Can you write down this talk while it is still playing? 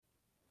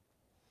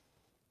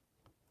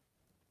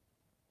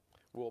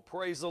Well,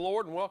 praise the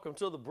Lord and welcome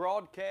to the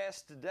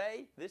broadcast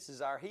today. This is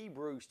our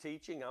Hebrews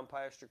teaching. I'm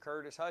Pastor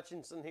Curtis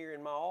Hutchinson here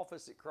in my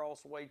office at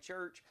Crossway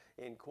Church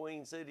in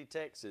Queen City,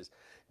 Texas.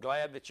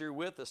 Glad that you're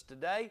with us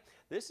today.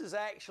 This is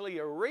actually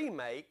a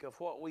remake of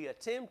what we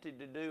attempted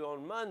to do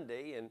on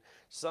Monday, and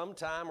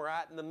sometime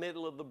right in the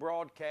middle of the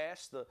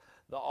broadcast, the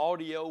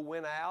audio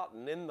went out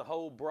and then the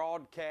whole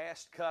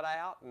broadcast cut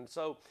out, and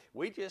so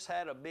we just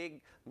had a big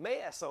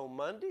mess on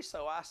Monday.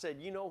 So I said,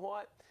 you know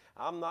what?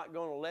 I'm not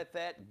going to let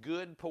that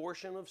good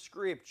portion of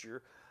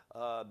Scripture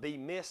be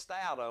missed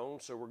out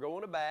on. So we're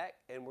going back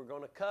and we're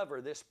going to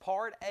cover this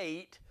part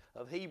 8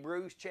 of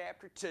Hebrews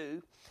chapter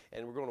 2.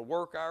 And we're going to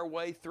work our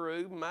way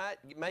through, might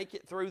make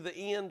it through the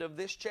end of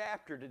this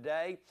chapter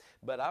today.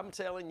 But I'm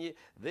telling you,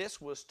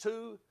 this was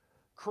too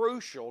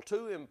crucial,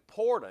 too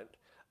important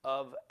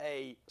of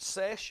a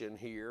session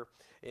here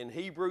in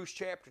Hebrews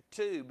chapter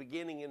 2,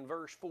 beginning in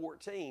verse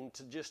 14,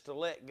 to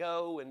let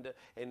go, and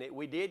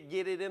we did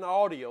get it in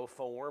audio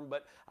form,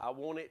 but I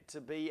want it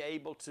to be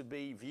able to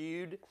be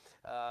viewed,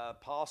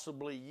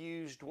 possibly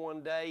used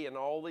one day in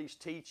all these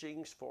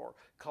teachings for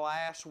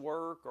class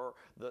work, or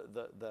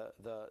the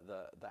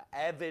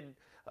avid,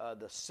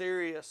 the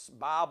serious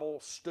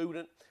Bible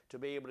student to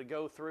be able to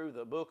go through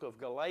the book of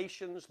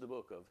Galatians, the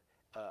book of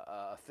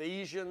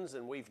Ephesians,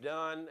 and we've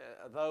done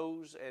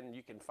those, and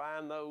you can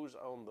find those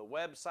on the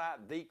website,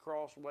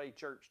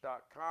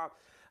 thecrosswaychurch.com.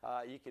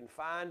 You can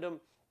find them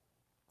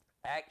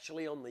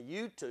actually on the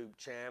YouTube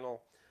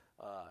channel,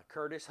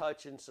 Curtis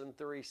Hutchinson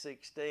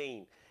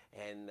 316,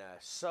 and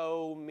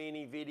so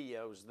many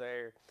videos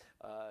there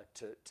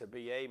to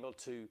be able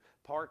to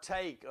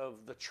partake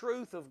of the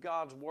truth of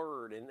God's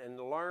Word and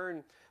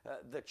learn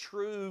the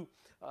true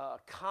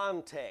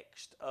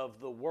context of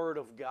the Word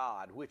of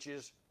God, which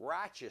is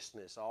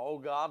righteousness. All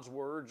God's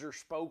words are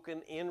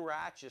spoken in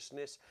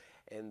righteousness,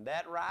 and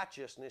that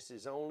righteousness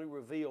is only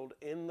revealed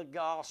in the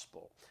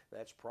gospel.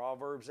 That's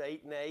Proverbs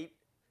 8:8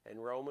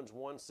 and Romans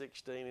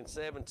 1:16 and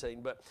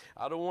 17. But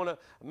I don't want to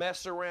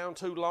mess around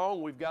too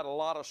long. We've got a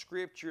lot of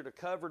Scripture to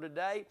cover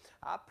today.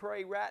 I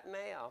pray right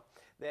now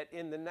that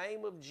in the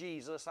name of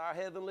Jesus, our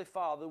Heavenly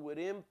Father would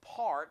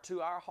impart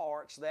to our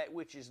hearts that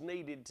which is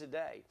needed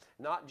today.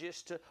 Not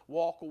just to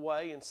walk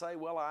away and say,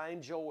 well, I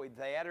enjoyed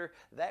that, or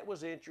that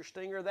was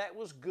interesting, or that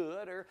was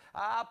good, or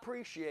I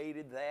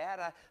appreciated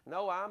that.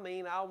 I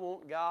mean I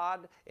want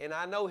God, and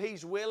I know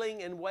He's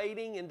willing and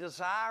waiting and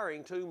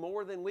desiring to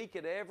more than we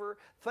could ever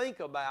think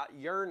about,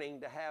 yearning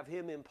to have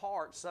Him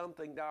impart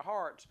something to our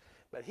hearts.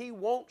 But He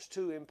wants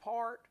to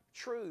impart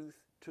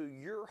truth to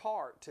your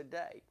heart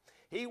today.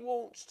 He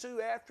wants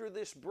to, after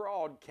this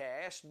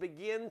broadcast,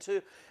 begin to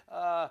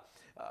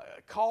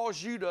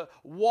cause you to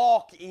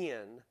walk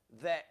in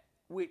that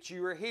which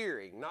you are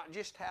hearing, not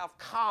just have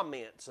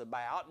comments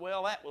about,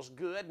 well, that was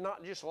good,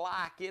 not just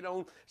like it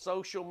on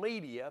social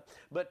media,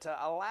 but to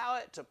allow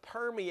it to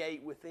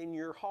permeate within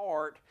your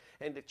heart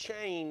and to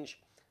change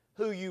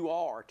who you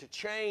are, to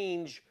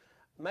change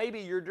maybe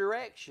your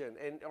direction,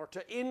 or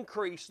to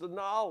increase the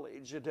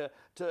knowledge, and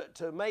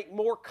to make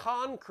more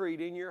concrete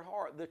in your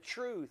heart the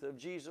truth of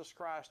Jesus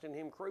Christ and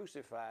Him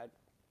crucified.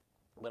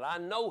 But I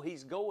know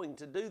He's going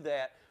to do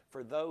that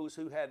for those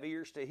who have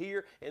ears to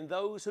hear and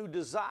those who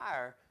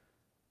desire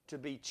to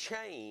be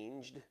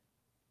changed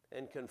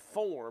and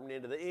conformed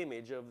into the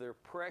image of their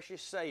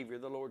precious Savior,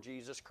 the Lord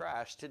Jesus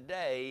Christ.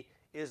 Today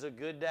is a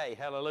good day.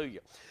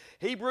 Hallelujah.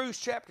 Hebrews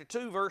chapter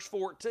 2, verse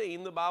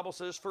 14, the Bible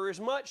says, "For as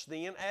much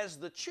then as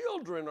the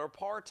children are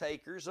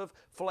partakers of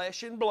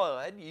flesh and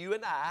blood," you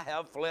and I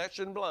have flesh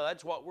and blood,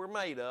 it's what we're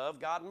made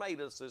of, God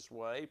made us this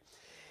way,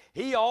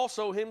 "He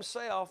also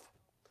Himself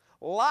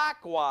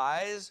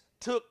likewise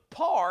took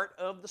part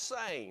of the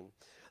same,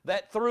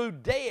 that through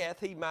death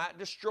He might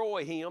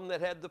destroy him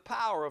that had the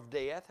power of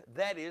death,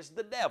 that is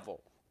the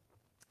devil."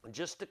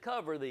 Just to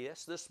cover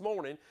this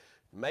morning,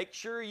 make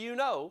sure you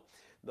know,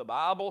 the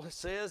Bible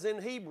says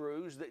in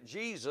Hebrews that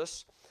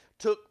Jesus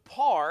took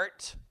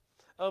part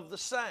of the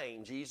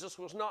same. Jesus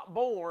was not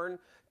born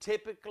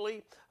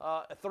typically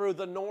through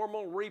the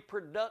normal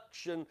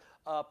reproduction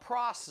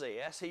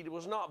process. He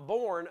was not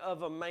born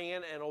of a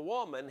man and a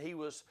woman. He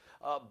was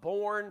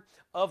born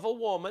of a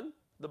woman.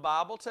 The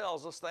Bible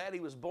tells us that. He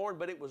was born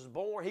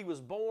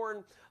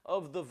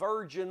of the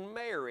Virgin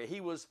Mary. He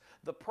was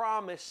the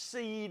promised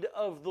seed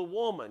of the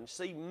woman.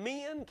 See,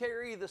 men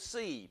carry the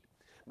seed,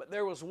 but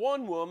there was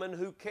one woman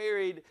who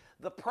carried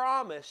the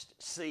promised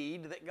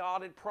seed that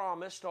God had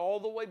promised all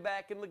the way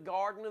back in the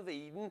Garden of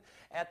Eden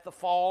at the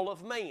fall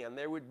of man.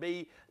 There would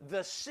be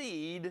the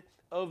seed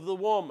of the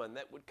woman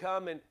that would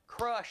come and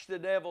crush the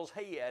devil's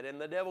head, and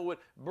the devil would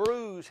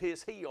bruise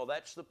his heel.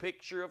 That's the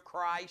picture of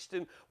Christ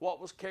and what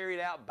was carried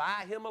out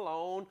by Him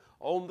alone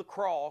on the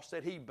cross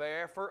that He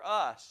bare for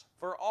us,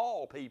 for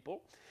all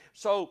people.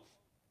 So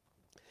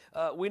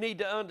we need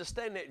to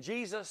understand that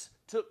Jesus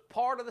took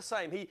part of the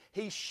same.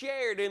 He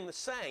shared in the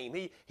same.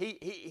 He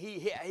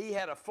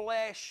had a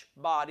flesh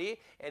body,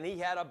 and He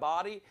had a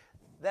body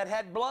that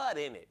had blood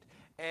in it.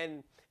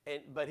 And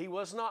But he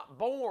was not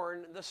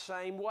born the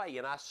same way.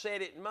 And I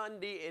said it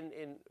Monday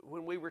and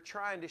when we were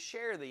trying to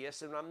share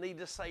this, and I need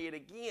to say it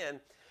again,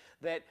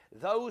 that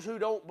those who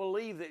don't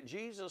believe that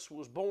Jesus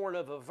was born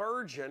of a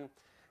virgin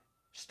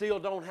still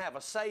don't have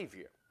a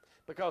Savior.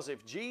 Because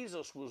if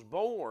Jesus was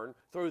born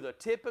through the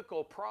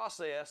typical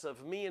process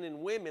of men and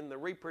women, the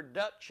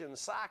reproduction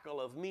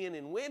cycle of men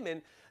and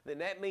women, then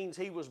that means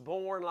he was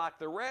born like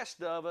the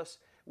rest of us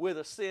with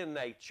a sin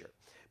nature.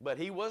 But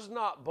he was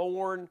not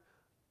born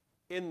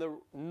in the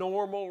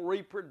normal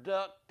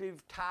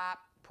reproductive type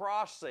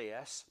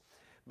process,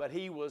 but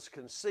he was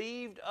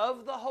conceived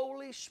of the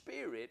Holy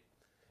Spirit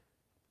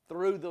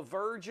through the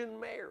Virgin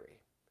Mary.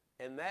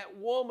 And that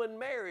woman,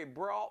 Mary,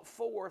 brought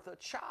forth a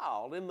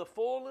child in the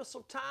fullness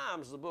of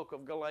times, the book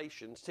of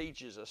Galatians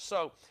teaches us.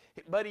 So,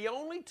 but he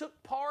only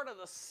took part of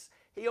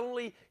he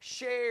only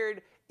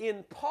shared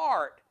in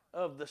part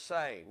of the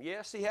same.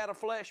 Yes, he had a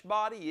flesh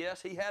body. Yes,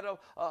 he had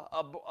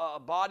a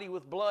body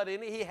with blood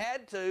in it. He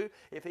had to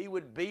if he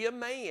would be a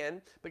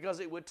man, because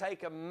it would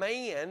take a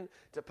man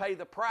to pay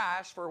the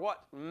price for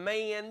what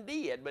man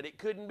did. But it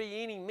couldn't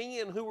be any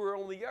men who were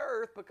on the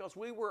earth, because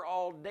we were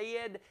all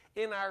dead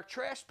in our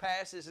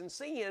trespasses and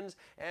sins,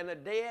 and a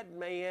dead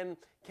man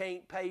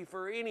can't pay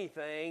for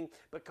anything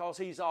because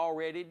he's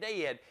already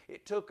dead.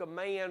 It took a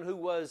man who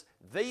was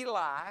the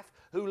life,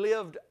 who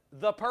lived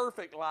the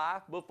perfect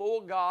life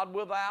before God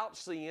without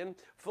sin,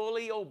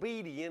 fully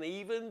obedient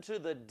even to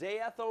the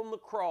death on the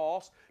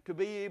cross, to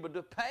be able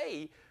to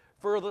pay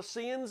for the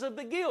sins of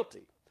the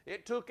guilty.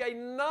 It took a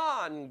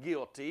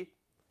non-guilty,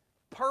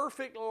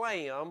 perfect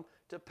lamb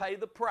to pay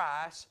the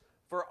price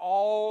for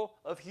all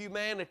of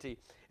humanity.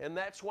 And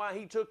that's why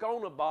he took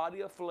on a body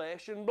of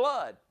flesh and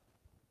blood.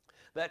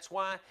 That's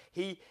why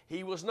he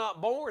was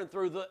not born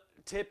through the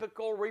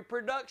typical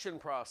reproduction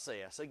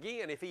process.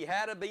 Again, if he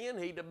had been,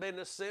 he'd have been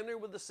a sinner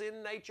with a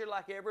sin nature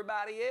like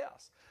everybody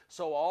else.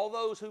 So all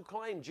those who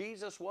claim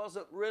Jesus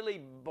wasn't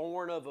really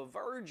born of a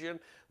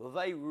virgin,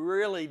 they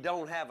really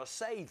don't have a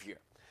Savior.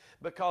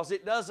 Because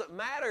it doesn't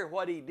matter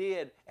what he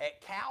did at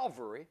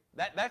Calvary.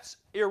 That's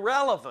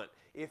irrelevant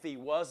if he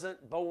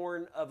wasn't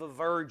born of a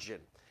virgin.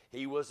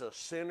 He was a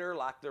sinner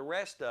like the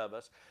rest of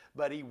us,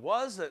 but he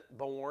wasn't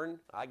born,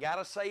 I got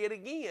to say it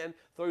again,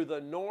 through the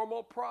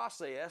normal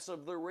process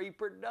of the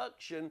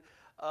reproduction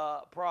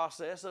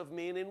process of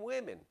men and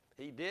women.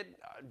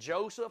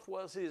 Joseph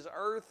was his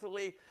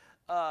earthly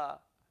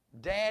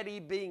daddy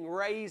being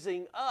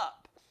raising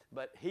up,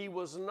 but he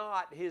was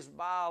not his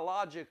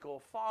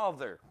biological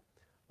father.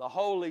 The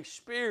Holy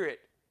Spirit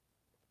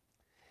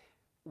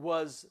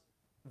was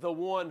the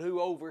one who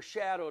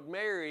overshadowed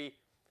Mary,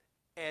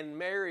 and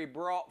Mary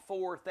brought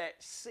forth that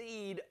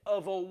seed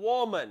of a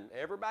woman.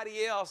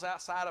 Everybody else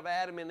outside of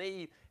Adam and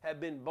Eve have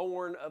been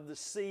born of the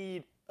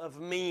seed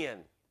of men.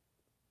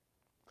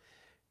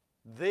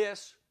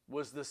 This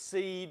was the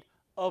seed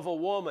of a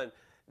woman,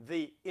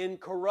 the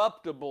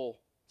incorruptible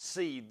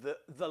seed.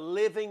 The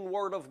living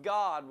Word of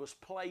God was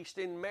placed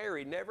in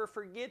Mary. Never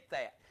forget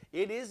that.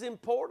 It is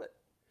important.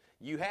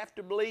 You have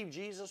to believe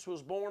Jesus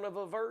was born of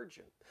a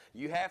virgin.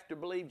 You have to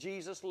believe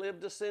Jesus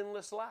lived a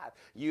sinless life.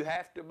 You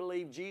have to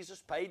believe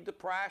Jesus paid the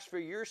price for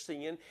your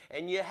sin.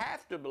 And you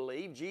have to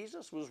believe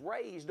Jesus was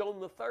raised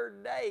on the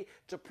third day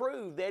to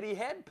prove that he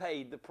had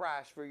paid the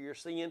price for your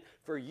sin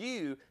for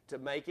you to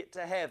make it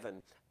to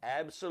heaven.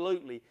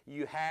 Absolutely,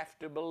 you have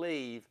to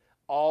believe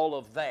all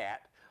of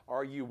that,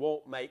 or you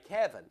won't make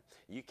heaven.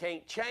 You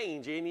can't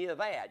change any of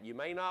that. You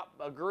may not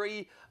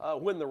agree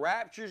when the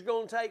rapture is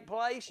going to take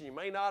place, and you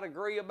may not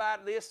agree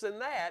about this and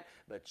that,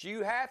 but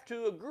you have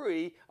to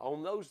agree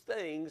on those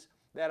things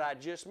that I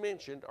just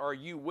mentioned, or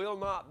you will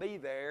not be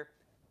there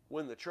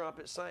when the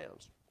trumpet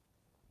sounds.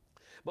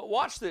 But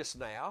watch this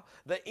now.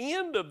 The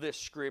end of this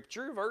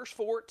scripture, verse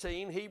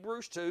 14,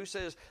 Hebrews 2,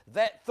 says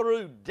that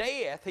through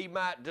death he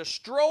might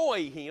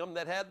destroy him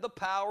that had the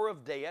power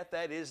of death,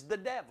 that is the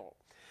devil.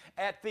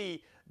 At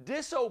the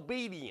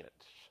disobedience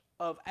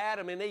of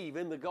Adam and Eve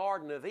in the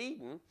Garden of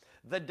Eden,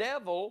 the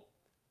devil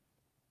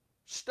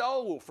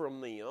stole from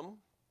them.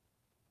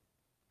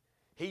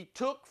 He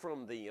took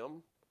from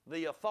them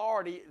the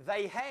authority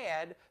they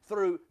had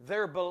through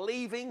their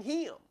believing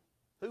him.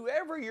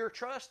 Whoever you're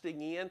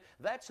trusting in,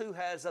 that's who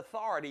has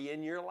authority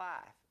in your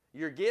life.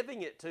 You're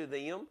giving it to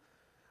them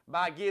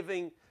by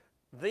giving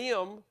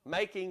them,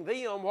 making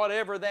them,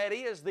 whatever that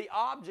is, the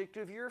object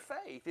of your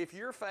faith. If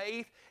your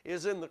faith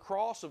is in the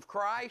cross of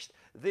Christ,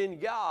 then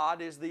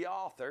God is the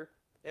author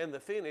and the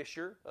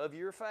finisher of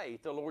your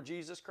faith, the Lord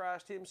Jesus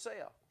Christ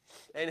himself.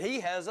 And he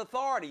has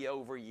authority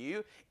over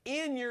you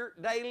in your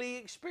daily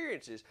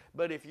experiences.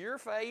 But if your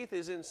faith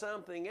is in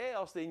something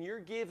else, then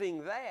you're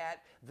giving that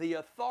the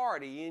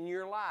authority in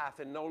your life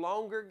and no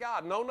longer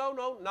God. No,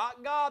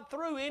 not God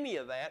through any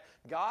of that.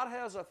 God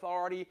has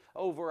authority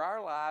over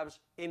our lives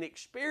in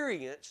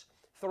experience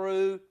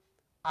through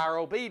our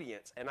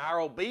obedience. And our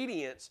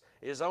obedience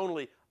is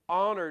only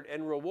honored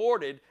and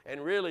rewarded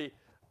and really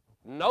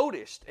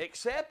noticed,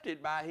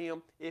 accepted by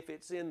him if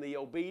it's in the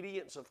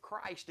obedience of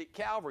Christ at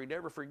Calvary.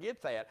 Never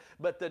forget that.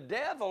 But the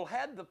devil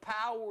had the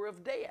power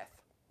of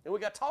death. And we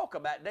got to talk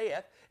about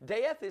death.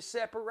 Death is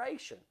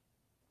separation.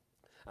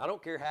 I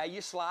don't care how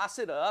you slice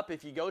it up.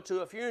 If you go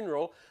to a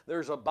funeral,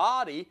 there's a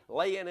body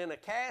laying in a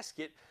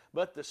casket,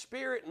 but the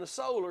spirit and the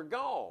soul are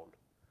gone.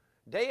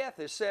 Death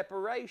is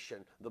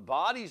separation. The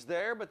body's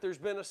there, but there's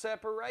been a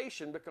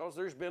separation because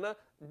there's been a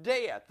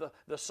death.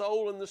 The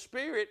soul and the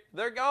spirit,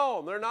 they're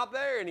gone. They're not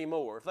there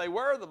anymore. If they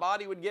were, the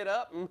body would get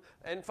up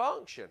and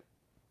function.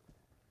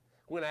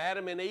 When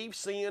Adam and Eve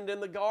sinned in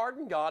the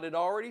garden, God had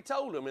already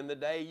told them, in the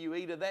day you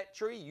eat of that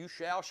tree, you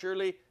shall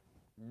surely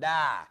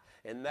die.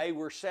 And they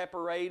were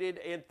separated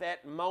at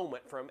that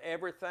moment from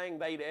everything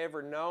they'd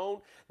ever known.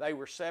 They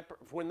were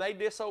when they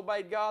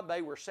disobeyed God,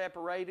 they were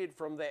separated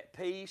from that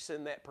peace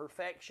and that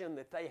perfection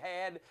that they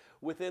had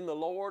within the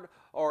Lord,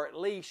 or at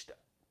least,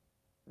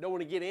 don't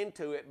want to get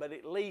into it, but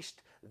at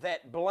least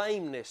that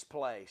blameless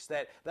place,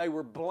 that they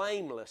were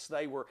blameless,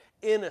 they were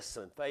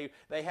innocent,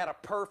 they had a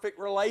perfect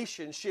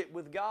relationship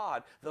with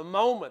God. The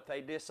moment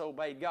they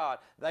disobeyed God,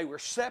 they were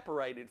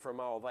separated from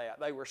all that.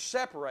 They were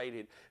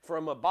separated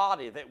from a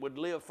body that would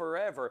live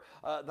forever.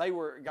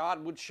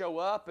 God would show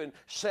up and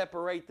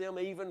separate them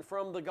even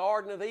from the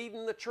Garden of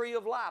Eden, the tree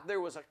of life.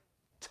 There was a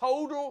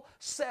total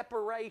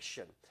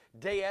separation.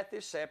 Death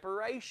is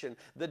separation.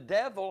 The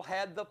devil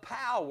had the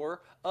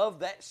power of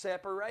that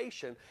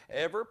separation.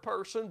 Every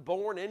person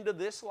born into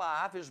this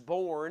life is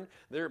born,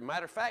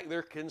 matter of fact,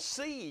 they're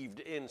conceived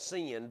in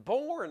sin,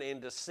 born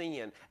into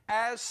sin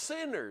as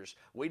sinners.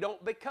 We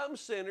don't become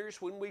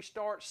sinners when we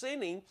start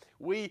sinning.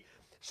 We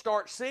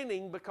start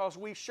sinning because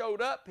we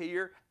showed up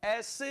here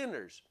as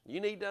sinners.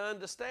 You need to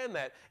understand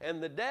that.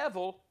 And the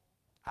devil,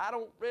 I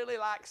don't really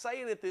like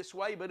saying it this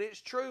way, but it's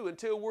true.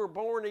 Until we're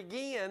born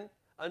again,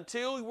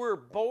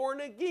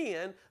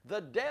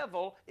 the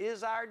devil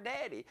is our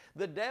daddy.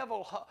 The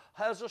devil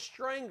has a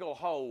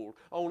stranglehold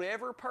on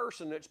every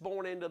person that's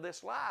born into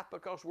this life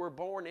because we're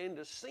born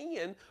into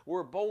sin.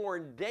 We're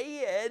born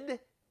dead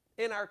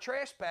in our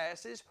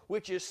trespasses,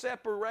 which is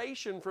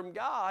separation from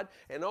God,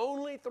 and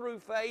only through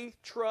faith,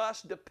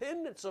 trust,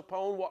 dependence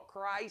upon what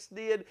Christ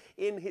did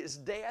in His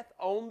death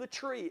on the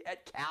tree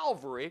at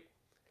Calvary,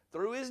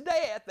 through His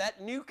death,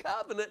 that new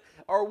covenant,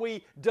 are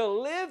we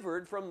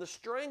delivered from the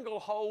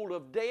stranglehold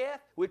of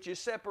death, which is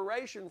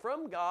separation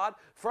from God,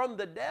 from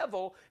the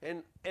devil,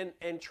 and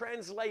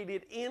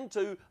translated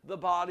into the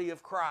body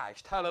of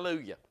Christ.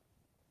 Hallelujah.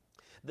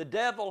 The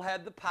devil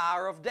had the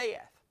power of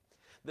death.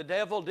 The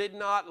devil did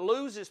not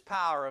lose his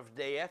power of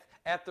death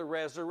at the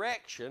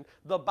resurrection.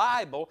 The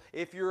Bible,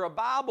 if you're a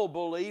Bible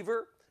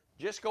believer,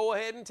 just go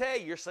ahead and tell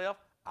yourself,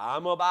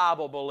 I'm a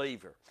Bible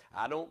believer.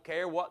 I don't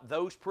care what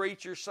those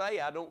preachers say.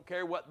 I don't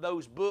care what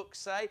those books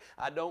say.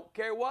 I don't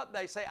care what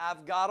they say.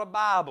 I've got a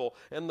Bible.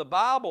 And the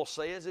Bible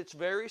says it's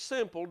very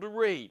simple to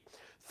read.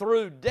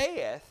 Through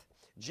death,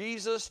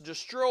 Jesus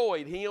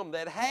destroyed him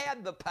that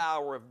had the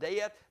power of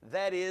death,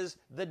 that is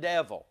the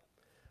devil.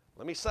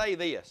 Let me say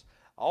this.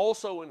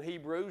 Also in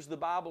Hebrews, the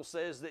Bible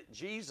says that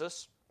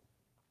Jesus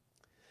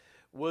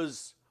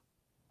was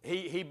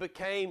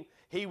made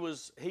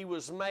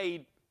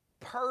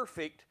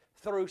perfect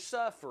through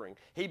suffering.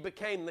 He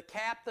became the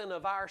captain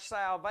of our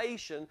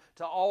salvation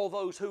to all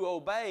those who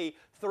obey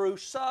through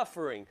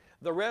suffering.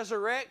 The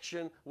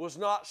resurrection was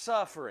not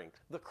suffering.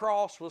 The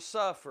cross was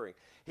suffering.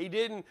 He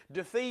didn't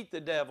defeat the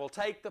devil,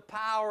 take the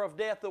power of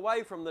death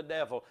away from the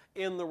devil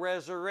in the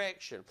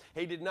resurrection.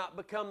 He did not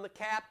become the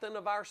captain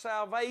of our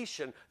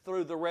salvation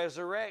through the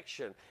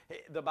resurrection.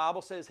 The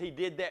Bible says He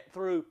did that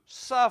through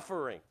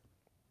suffering.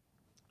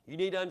 You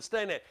need to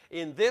understand that.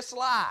 In this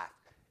life,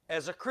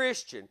 as a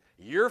Christian,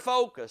 your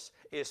focus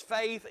is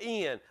faith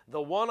in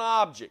the one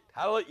object.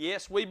 Hallelujah.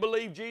 Yes, we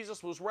believe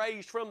Jesus was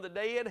raised from the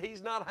dead.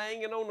 He's not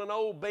hanging on an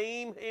old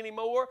beam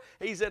anymore.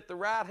 He's at the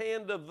right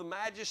hand of the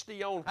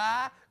Majesty on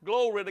high.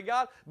 Glory to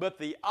God. But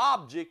the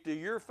object of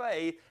your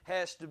faith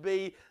has to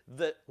be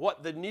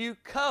what the new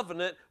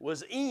covenant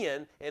was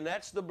in, and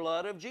that's the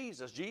blood of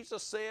Jesus.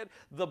 Jesus said,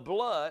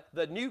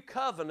 the new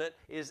covenant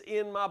is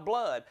in my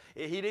blood.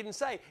 He didn't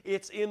say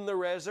it's in the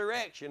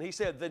resurrection. He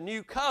said the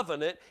new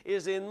covenant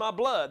is in my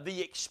blood.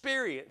 The experience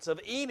of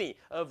any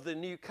of the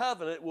new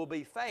covenant will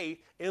be faith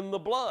in the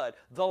blood.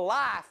 The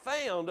life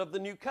found of the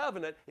new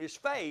covenant is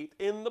faith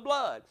in the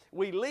blood.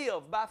 We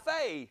live by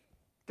faith.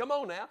 Come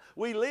on now.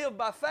 We live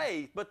by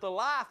faith, but the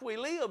life we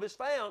live is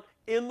found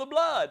in the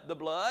blood. The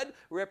blood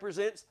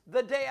represents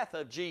the death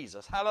of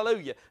Jesus.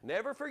 Hallelujah.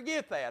 Never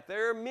forget that.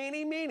 There are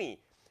many, many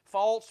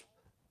false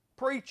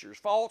preachers,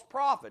 false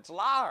prophets,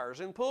 liars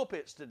in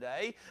pulpits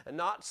today, and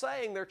not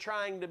saying they're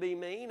trying to be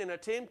mean and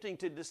attempting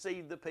to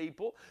deceive the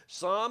people.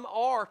 Some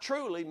are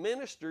truly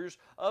ministers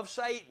of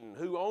Satan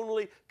who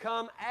only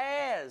come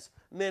as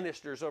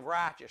ministers of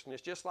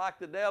righteousness, just like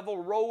the devil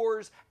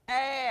roars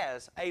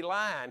as a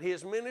lion.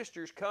 His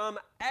ministers come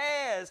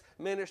as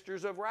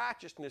ministers of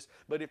righteousness.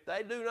 But if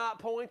they do not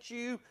point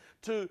you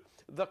to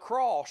the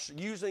cross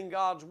using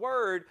God's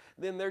Word,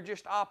 then they're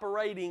just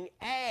operating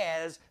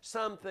as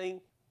something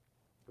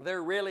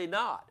they're really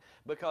not.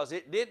 Because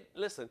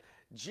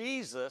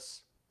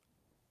Jesus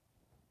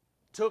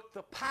took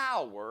the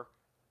power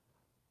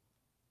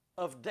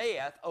of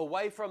death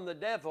away from the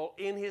devil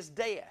in his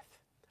death.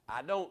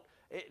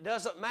 It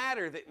doesn't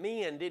matter that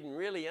men didn't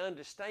really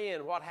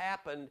understand what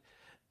happened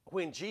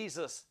when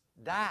Jesus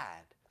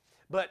died,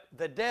 but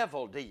the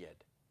devil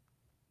did.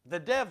 The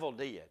devil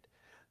did.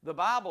 The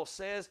Bible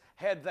says,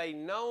 had they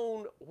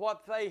known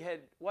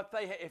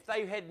if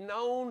they had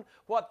known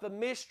what the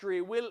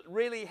mystery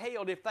really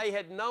held, if they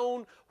had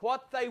known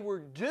what they were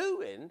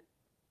doing,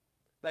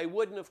 they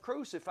wouldn't have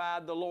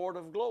crucified the Lord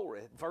of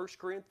glory. 1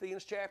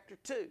 Corinthians chapter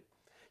 2.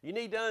 You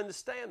need to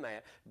understand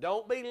that.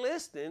 Don't be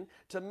listening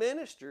to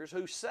ministers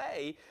who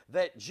say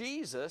that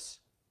Jesus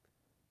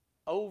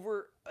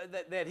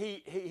that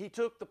he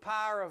took the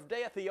power of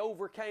death, he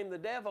overcame the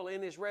devil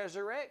in his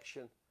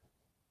resurrection.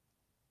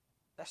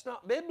 That's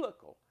not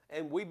biblical.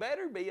 And we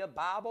better be a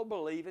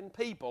Bible-believing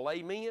people.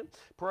 Amen?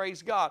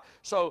 Praise God.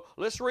 So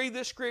let's read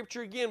this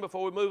scripture again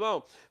before we move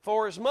on.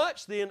 For as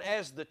much then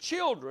as the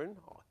children,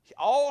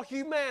 all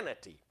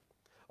humanity,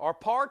 are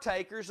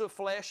partakers of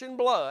flesh and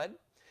blood,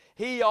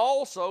 he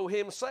also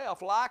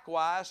himself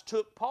likewise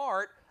took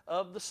part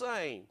of the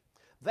same,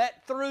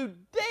 that through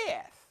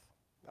death,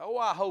 oh,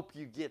 I hope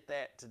you get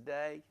that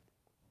today,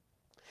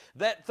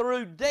 that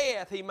through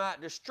death he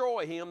might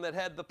destroy him that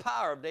had the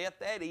power of death,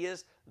 that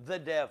is, the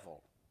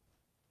devil.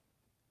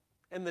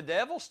 And the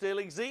devil still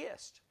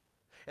exists.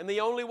 And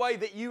the only way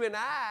that you and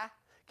I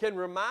can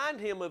remind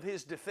him of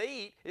his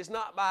defeat is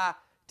not by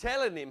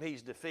telling him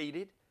he's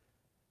defeated,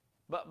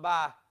 but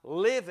by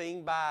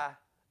living by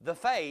the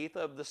faith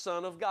of the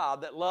Son of God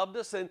that loved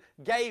us and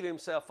gave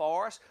himself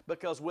for us,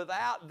 because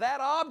without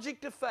that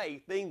object of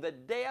faith being the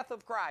death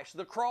of Christ,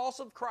 the cross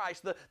of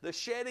Christ, the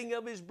shedding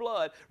of his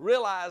blood,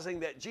 realizing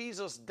that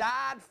Jesus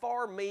died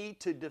for me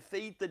to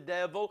defeat the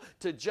devil,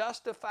 to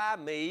justify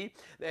me,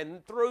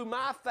 and through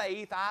my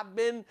faith I've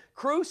been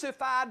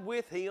crucified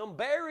with him,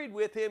 buried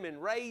with him,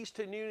 and raised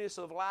to newness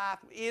of life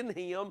in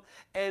him,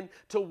 and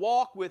to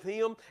walk with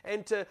him,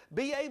 and to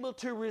be able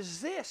to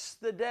resist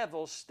the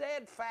devil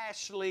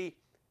steadfastly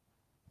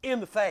in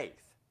the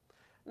faith.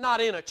 Not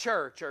in a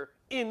church or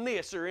in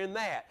this or in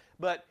that,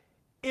 but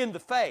in the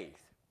faith.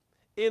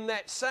 In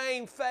that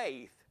same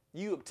faith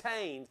you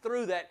obtained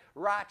through that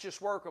righteous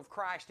work of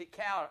Christ at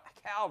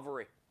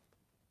Calvary.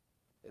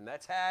 And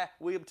that's how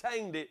we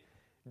obtained it.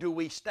 Do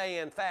we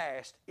stand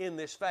fast in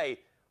this faith?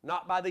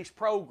 Not by these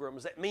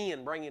programs that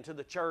men bring into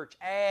the church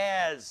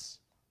as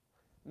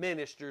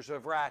ministers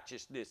of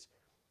righteousness.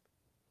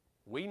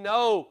 We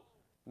know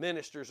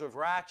ministers of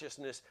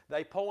righteousness,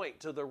 they point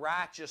to the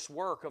righteous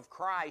work of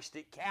Christ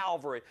at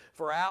Calvary.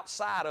 For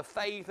outside of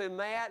faith in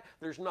that,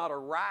 there's not a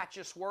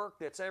righteous work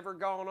that's ever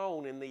gone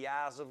on in the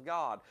eyes of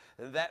God.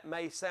 And that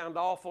may sound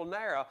awful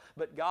narrow,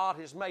 but God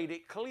has made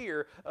it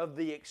clear of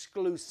the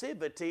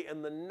exclusivity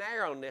and the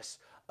narrowness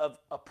of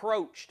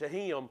approach to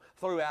him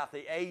throughout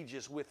the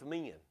ages with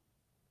men.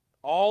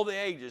 All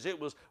the ages. It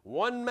was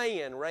one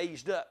man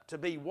raised up to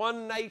be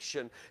one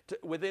nation,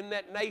 within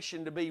that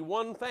nation to be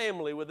one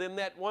family, within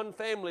that one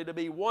family to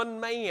be one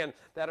man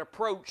that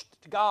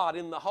approached God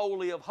in the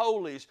Holy of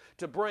Holies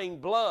to bring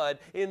blood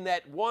in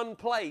that one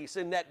place,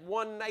 in that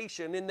one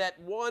nation, in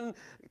that one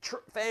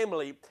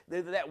family,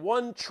 that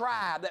one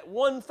tribe, that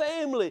one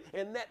family,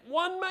 and that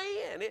one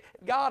man.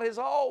 God has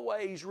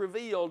always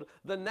revealed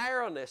the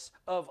narrowness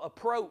of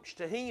approach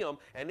to him,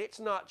 and it's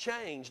not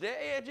changed.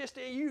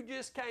 You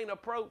just can't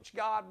approach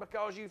God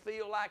because you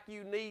feel like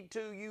you need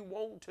to, you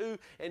want to,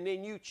 and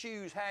then you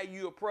choose how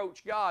you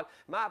approach God.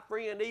 My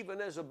friend, even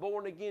as a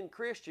born-again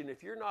Christian,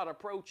 if you're not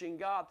approaching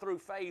God through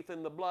faith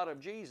in the blood of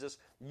Jesus,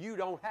 you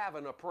don't have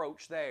an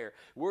approach there.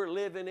 We're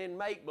living in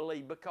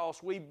make-believe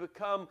because we've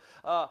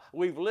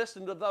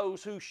listened to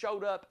those who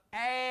showed up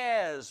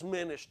as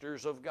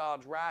ministers of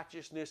God's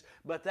righteousness,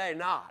 but they're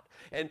not.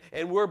 And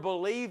we're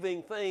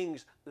believing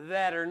things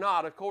that are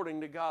not according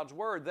to God's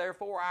Word.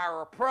 Therefore,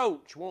 our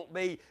approach won't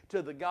be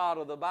to the God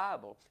of the Bible.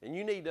 And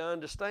you need to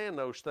understand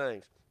those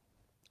things.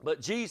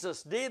 But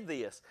Jesus did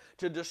this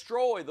to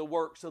destroy the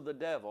works of the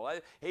devil.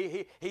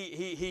 He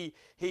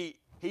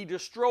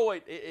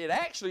destroyed, it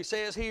actually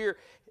says here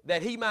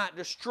that he might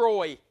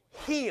destroy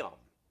him.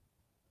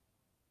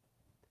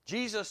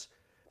 Jesus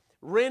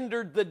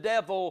rendered the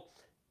devil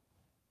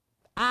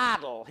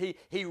idle.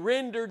 He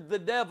rendered the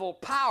devil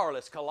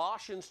powerless.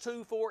 Colossians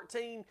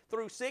 2:14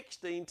 through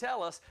 16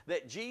 tell us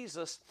that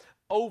Jesus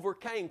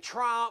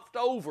triumphed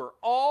over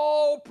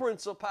all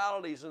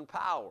principalities and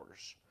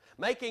powers,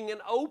 making an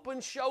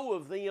open show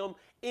of them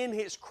in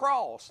his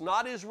cross,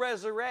 not his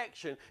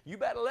resurrection. You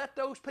better let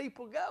those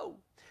people go.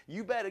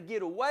 You better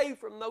get away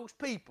from those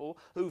people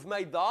who've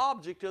made the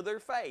object of their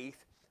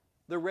faith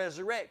the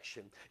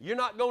resurrection. You're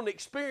not going to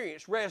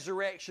experience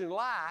resurrection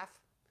life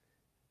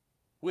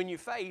when your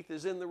faith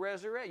is in the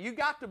resurrection. You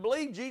got to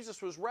believe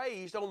Jesus was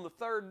raised on the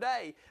third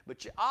day, but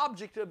the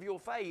object of your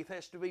faith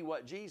has to be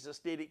what Jesus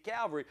did at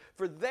Calvary.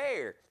 For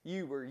there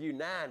you were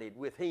united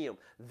with him.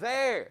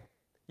 There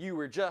you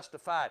were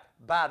justified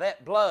by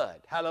that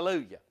blood.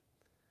 Hallelujah.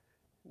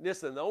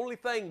 Listen, the only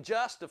thing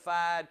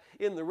justified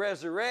in the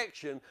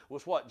resurrection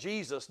was what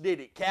Jesus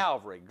did at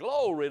Calvary.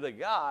 Glory to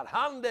God.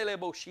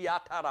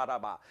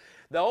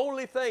 The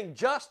only thing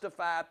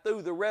justified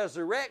through the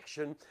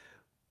resurrection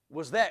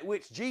was that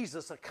which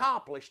Jesus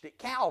accomplished at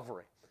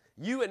Calvary.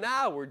 You and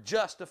I were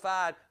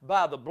justified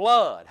by the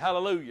blood.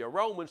 Hallelujah.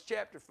 Romans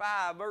chapter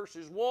 5,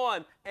 verses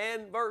 1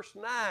 and verse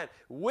 9.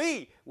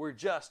 We were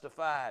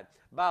justified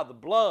by the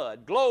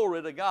blood.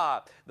 Glory to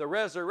God. The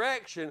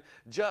resurrection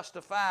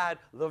justified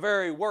the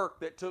very work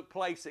that took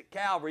place at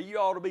Calvary. You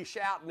ought to be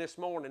shouting this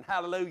morning.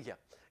 Hallelujah.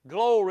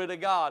 Glory to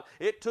God.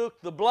 It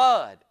took the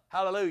blood.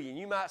 Hallelujah. And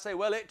you might say,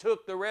 well, it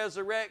took the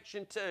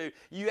resurrection too.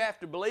 You have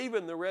to believe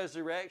in the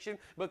resurrection,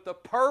 but the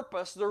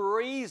purpose, the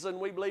reason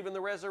we believe in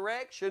the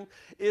resurrection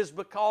is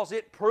because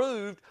it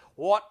proved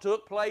what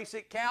took place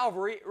at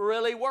Calvary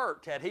really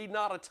worked. Had He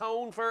not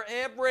atoned for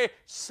every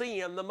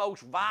sin, the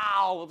most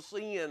vile of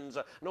sins,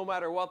 no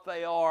matter what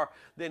they are,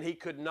 then He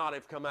could not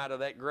have come out of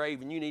that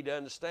grave, and you need to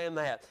understand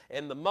that.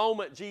 And the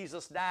moment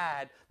Jesus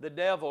died, the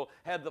devil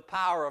had the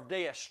power of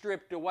death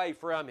stripped away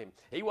from Him.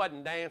 He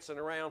wasn't dancing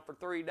around for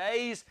 3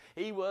 days.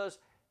 He was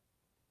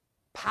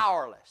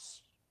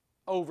powerless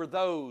over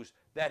those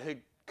that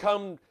had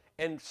come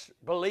and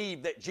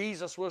believed that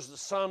Jesus was the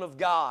Son of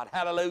God.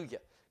 Hallelujah.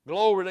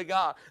 Glory to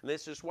God. And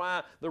this is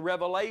why the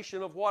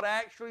revelation of what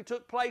actually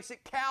took place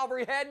at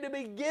Calvary had to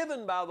be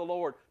given by the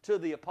Lord to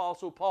the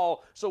Apostle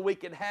Paul so we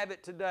could have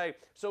it today,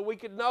 so we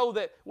could know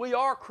that we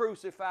are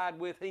crucified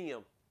with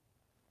Him.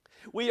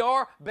 We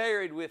are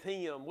buried with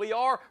Him. We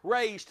are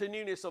raised to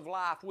newness of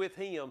life with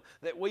Him,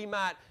 that we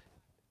might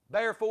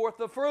bear forth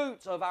the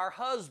fruits of our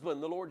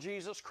husband, the Lord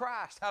Jesus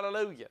Christ.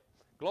 Hallelujah.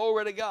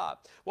 Glory to God.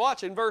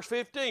 Watch in verse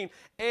 15.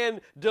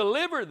 And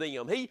deliver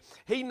them.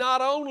 He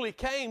not only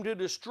came to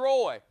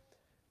destroy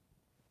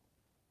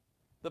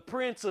the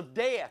prince of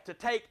death, to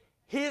take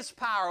his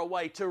power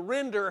away, to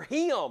render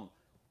him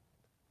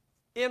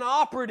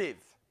inoperative,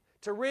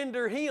 to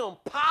render him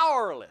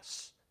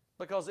powerless,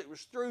 because it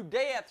was through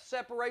death,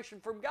 separation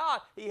from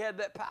God, he had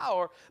that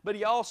power. But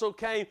he also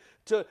came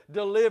to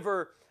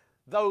deliver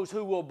those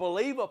who will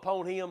believe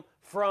upon him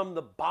from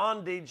the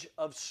bondage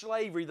of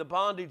slavery, the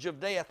bondage of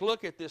death.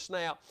 Look at this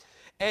now.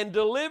 And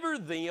deliver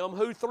them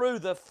who through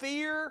the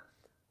fear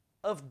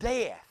of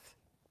death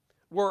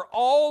were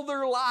all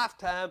their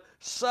lifetime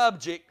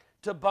subject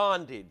to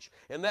bondage.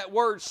 And that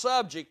word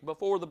subject,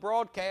 before the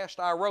broadcast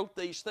I wrote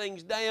these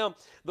things down.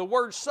 The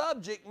word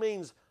subject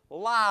means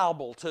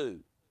liable to,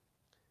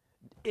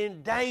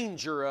 in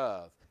danger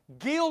of,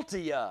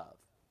 guilty of.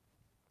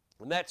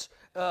 And that's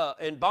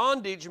and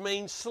bondage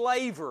means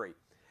slavery.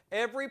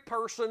 Every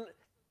person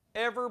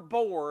ever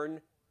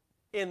born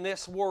in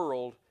this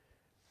world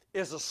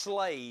is a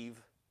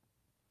slave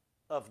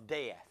of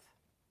death.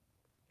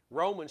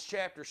 Romans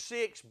chapter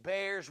 6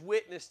 bears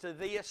witness to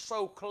this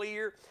so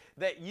clear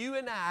that you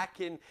and I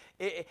can,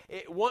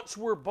 once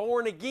we're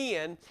born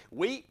again,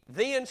 we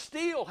then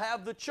still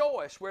have the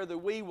choice whether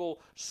we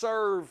will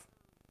serve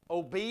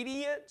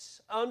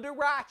obedience unto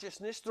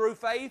righteousness through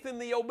faith in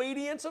the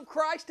obedience of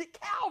Christ at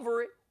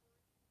Calvary,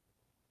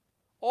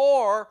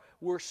 or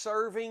we're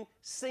serving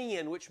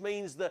sin, which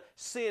means the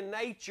sin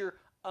nature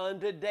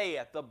unto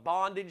death, the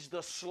bondage,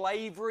 the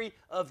slavery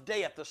of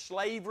death, the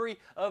slavery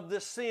of the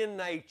sin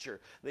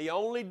nature. The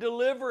only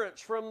deliverance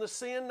from the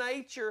sin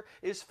nature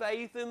is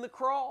faith in the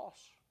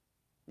cross.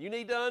 You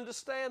need to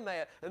understand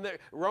that. And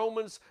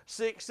Romans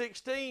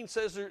 6:16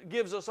 says it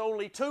gives us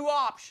only two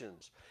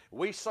options.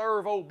 We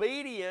serve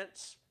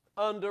obedience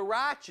unto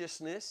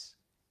righteousness,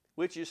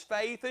 which is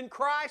faith in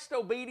Christ,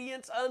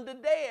 obedience unto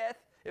death.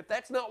 If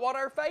that's not what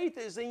our faith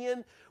is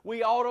in,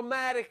 we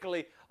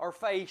automatically are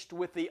faced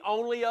with the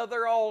only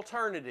other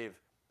alternative,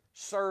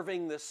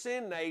 serving the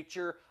sin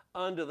nature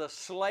unto the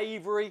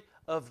slavery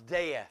of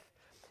death.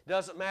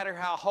 Doesn't matter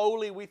how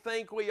holy we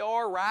think we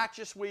are,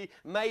 righteous we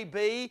may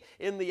be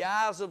in the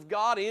eyes of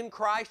God, in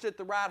Christ at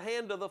the right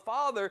hand of the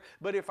Father,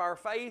 but if our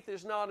faith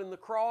is not in the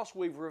cross,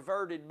 we've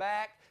reverted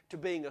back to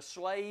being a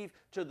slave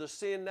to the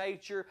sin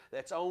nature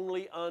that's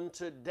only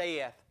unto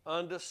death,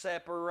 unto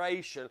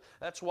separation.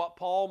 That's what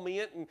Paul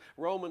meant in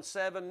Romans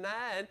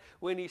 7:9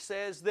 when he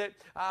says that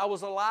I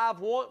was alive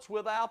once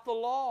without the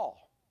law.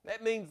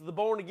 That means the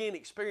born-again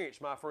experience,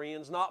 my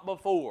friends, not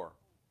before.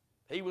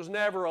 He was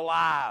never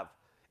alive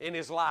in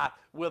his life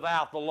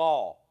without the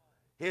law.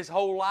 His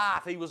whole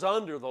life he was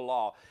under the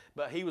law.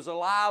 But he was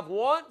alive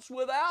once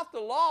without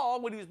the law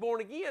when he was born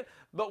again.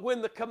 But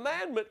when the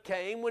commandment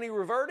came, when he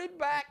reverted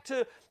back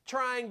to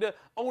trying to,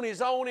 on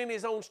his own, in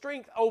his own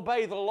strength,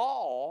 obey the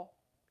law,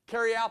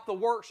 carry out the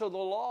works of the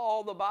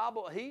law, the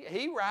Bible,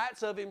 he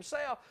writes of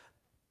himself,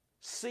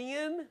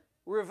 sin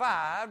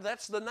revived,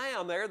 that's the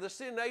noun there, the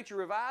sin nature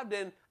revived,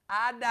 and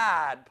I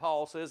died,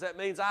 Paul says. That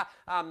means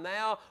I'm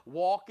now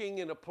walking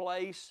in a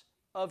place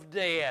of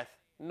death,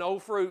 no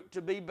fruit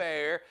to be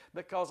bare,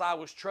 because I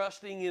was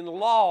trusting in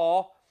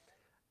law.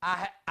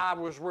 I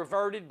was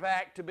reverted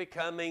back to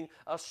becoming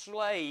a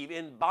slave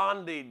in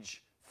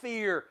bondage.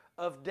 Fear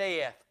of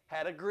death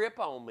had a grip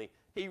on me.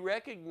 He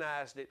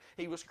recognized it.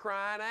 He was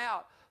crying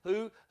out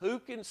Who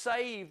can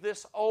save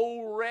this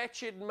old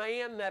wretched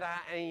man that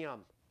I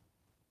am?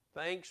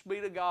 Thanks be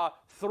to God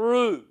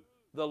through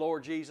the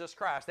Lord Jesus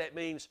Christ. That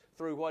means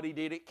through what He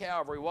did at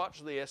Calvary.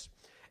 Watch this.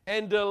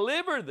 And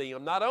deliver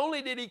them. Not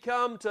only did He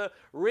come to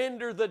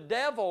render the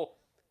devil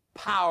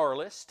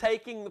powerless,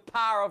 taking the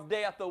power of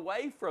death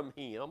away from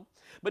him,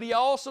 but He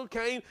also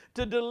came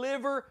to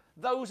deliver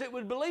those that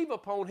would believe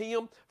upon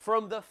Him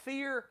from the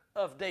fear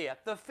of death,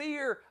 the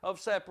fear of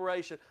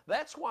separation.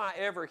 That's why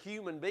every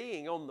human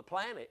being on the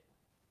planet,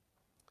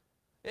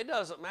 it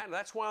doesn't matter.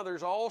 That's why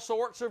there's all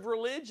sorts of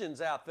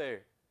religions out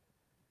there.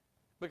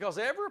 Because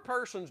every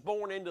person's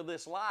born into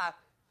this life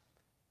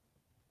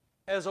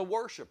as a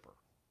worshiper.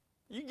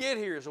 You get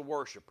here as a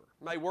worshiper.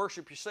 You may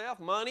worship yourself,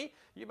 money.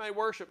 You may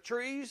worship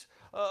trees,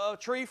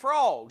 tree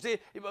frogs.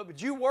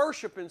 But you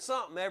worshiping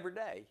something every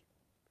day.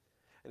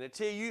 And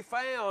until you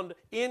found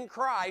in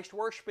Christ,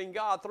 worshiping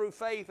God through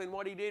faith in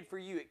what He did for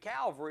you at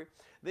Calvary,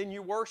 then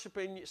you're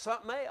worshiping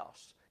something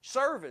else,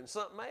 serving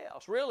something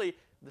else, really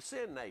the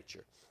sin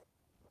nature.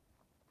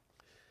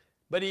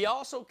 But He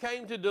also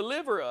came to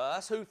deliver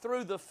us who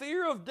through the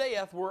fear of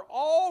death were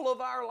all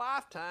of our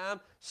lifetime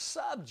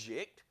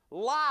subject,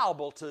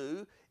 liable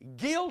to,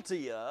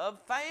 guilty of,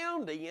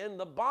 found in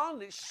the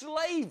bondage,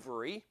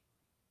 slavery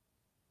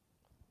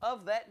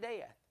of that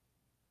death.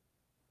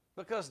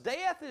 Because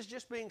death is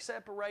just being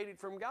separated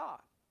from God.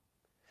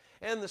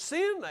 And the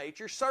sin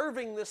nature,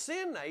 serving the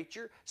sin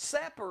nature,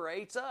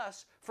 separates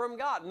us from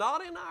God.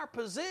 Not in our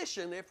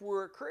position if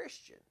we're a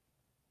Christian.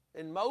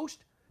 And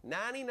most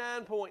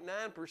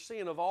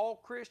 99.9% of all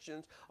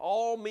Christians,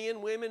 all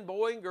men, women,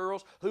 boys, and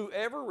girls who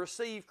ever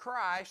receive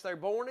Christ, they're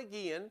born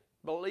again,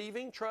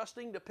 believing,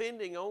 trusting,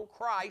 depending on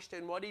Christ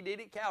and what He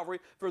did at Calvary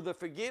for the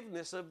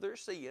forgiveness of their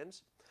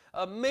sins,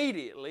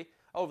 immediately,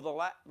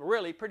 over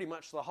really pretty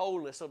much the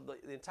wholeness of the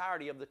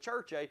entirety of the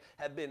church age,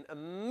 have been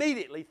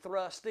immediately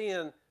thrust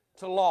in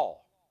to law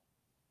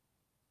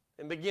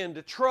and begin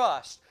to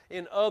trust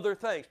in other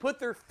things, put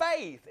their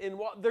faith in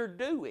what they're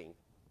doing.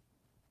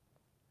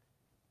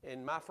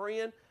 And my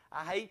friend,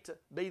 I hate to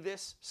be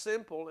this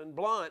simple and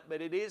blunt,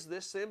 but it is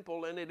this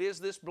simple and it is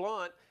this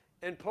blunt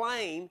and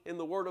plain in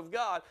the Word of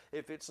God.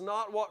 If it's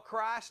not what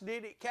Christ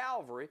did at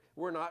Calvary,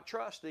 we're not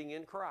trusting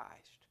in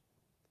Christ.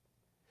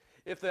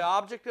 If the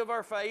object of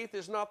our faith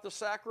is not the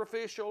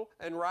sacrificial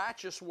and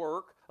righteous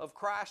work of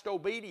Christ's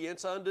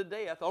obedience unto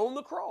death on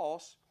the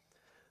cross,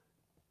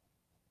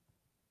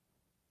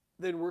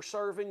 then we're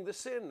serving the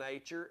sin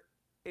nature,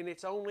 and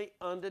it's only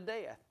unto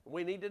death.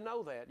 We need to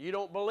know that. You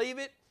don't believe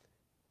it?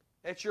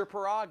 That's your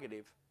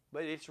prerogative,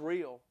 but it's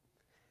real.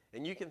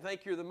 And you can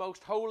think you're the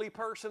most holy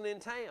person in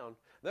town.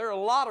 There are a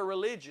lot of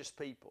religious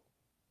people.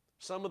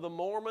 Some of the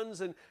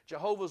Mormons and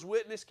Jehovah's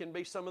Witnesses can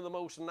be some of the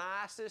most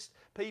nicest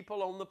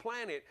people on the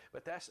planet,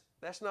 but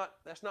that's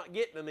not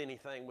getting them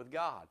anything with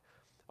God.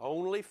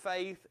 Only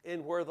faith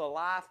in where the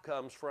life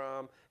comes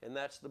from, and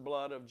that's the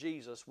blood of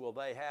Jesus. Will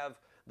they have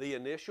the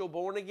initial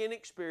born-again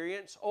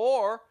experience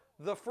or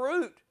the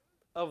fruit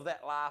of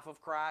that life of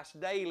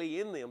Christ daily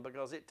in them?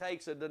 Because it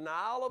takes a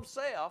denial of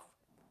self,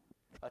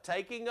 a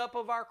taking up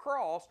of our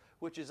cross,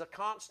 which is a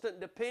constant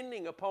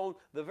depending upon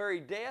the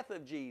very death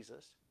of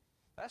Jesus.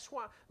 That's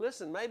why,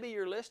 listen, maybe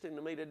you're listening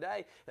to me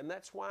today, and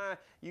that's why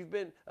you've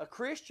been a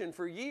Christian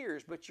for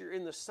years, but you're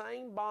in the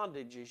same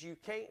bondages. You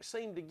can't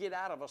seem to get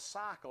out of a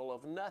cycle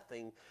of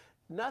nothing.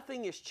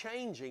 Nothing is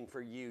changing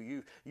for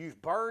you.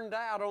 You've burned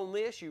out on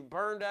this, you've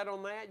burned out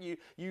on that. You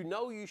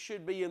know you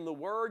should be in the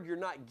Word. You're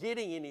not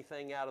getting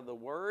anything out of the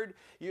Word.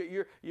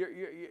 You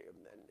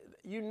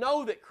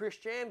know that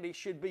Christianity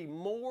should be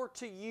more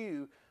to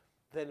you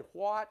than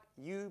what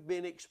you've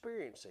been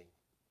experiencing.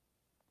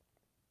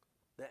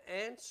 The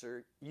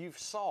answer you've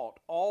sought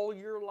all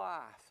your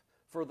life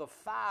for the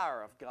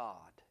fire of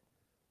God,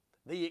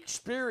 the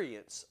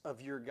experience of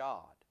your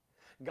God.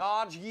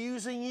 God's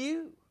using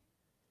you.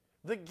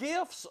 The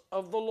gifts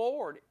of the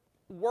Lord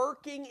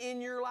working in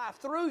your life,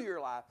 through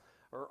your life,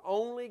 are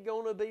only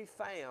going to be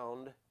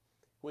found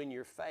when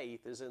your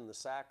faith is in the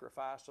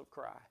sacrifice of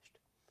Christ.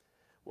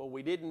 Well,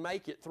 we didn't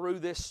make it through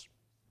this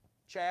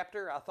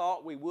chapter. I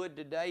thought we would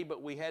today,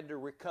 but we had to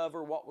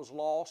recover what was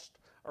lost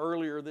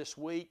earlier this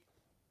week.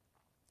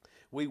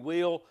 We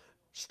will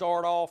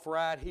start off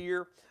right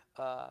here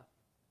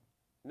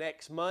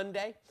next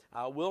Monday.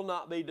 I will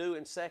not be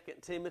doing 2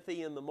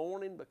 Timothy in the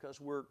morning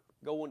because we're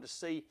going to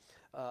see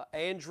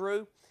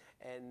Andrew,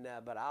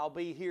 but I'll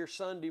be here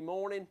Sunday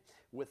morning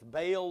with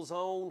bells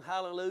on,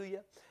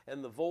 hallelujah,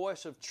 and the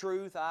voice of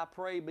truth, I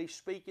pray, be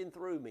speaking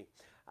through me.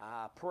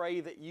 I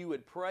pray that you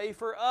would pray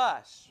for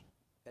us,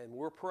 and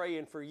we're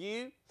praying for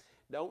you.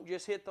 Don't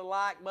just hit the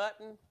like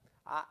button.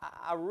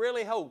 I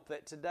really hope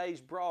that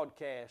today's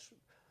broadcast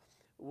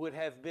would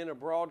have been a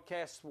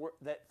broadcast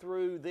that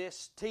through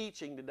this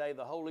teaching today,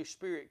 the Holy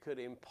Spirit could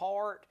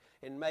impart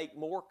and make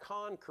more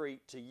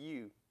concrete to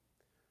you,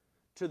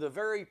 to the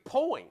very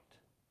point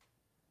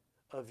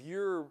of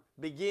your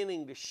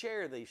beginning to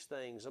share these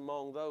things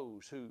among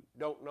those who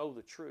don't know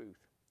the truth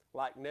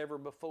like never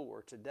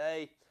before.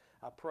 Today,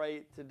 I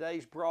pray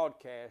today's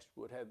broadcast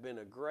would have been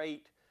a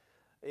great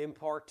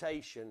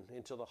impartation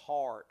into the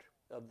heart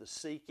of the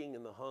seeking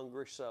and the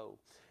hungry soul.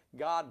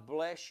 God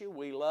bless you.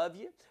 We love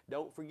you.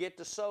 Don't forget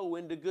to sow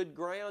into good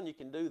ground. You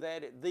can do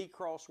that at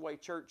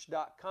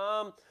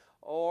thecrosswaychurch.com,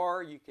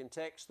 or you can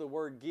text the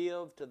word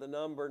GIVE to the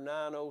number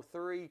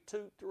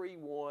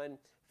 903-231-5950.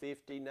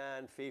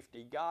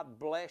 God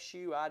bless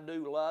you. I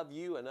do love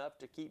you enough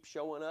to keep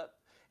showing up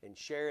and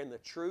sharing the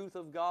truth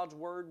of God's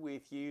Word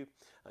with you.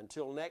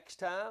 Until next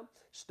time,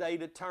 stay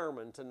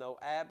determined to know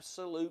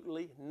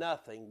absolutely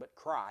nothing but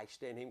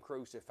Christ and Him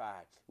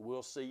crucified.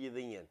 We'll see you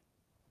then.